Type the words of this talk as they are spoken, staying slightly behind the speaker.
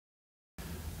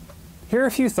Here are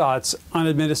a few thoughts on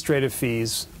administrative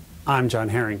fees. I'm John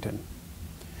Harrington.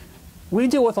 We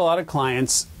deal with a lot of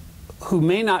clients who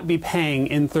may not be paying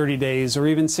in 30 days or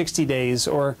even 60 days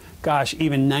or, gosh,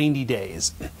 even 90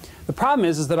 days. The problem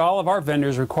is that all of our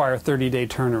vendors require a 30-day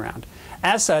turnaround.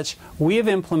 As such, we have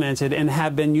implemented and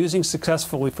have been using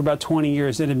successfully for about 20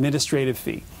 years an administrative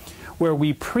fee, where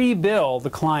we pre-bill the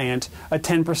client a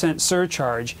 10%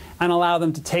 surcharge and allow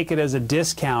them to take it as a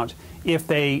discount if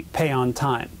they pay on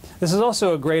time. This is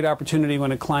also a great opportunity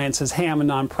when a client says, hey, I'm a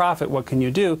nonprofit, what can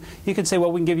you do? You can say,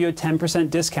 well, we can give you a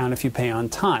 10% discount if you pay on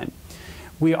time.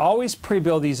 We always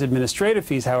pre-bill these administrative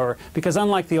fees, however, because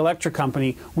unlike the electric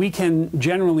company, we can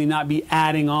generally not be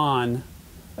adding on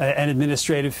an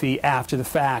administrative fee after the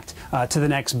fact to the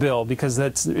next bill, because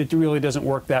it really doesn't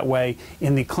work that way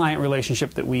in the client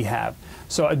relationship that we have.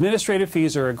 So administrative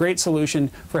fees are a great solution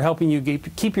for helping you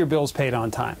keep your bills paid on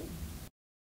time.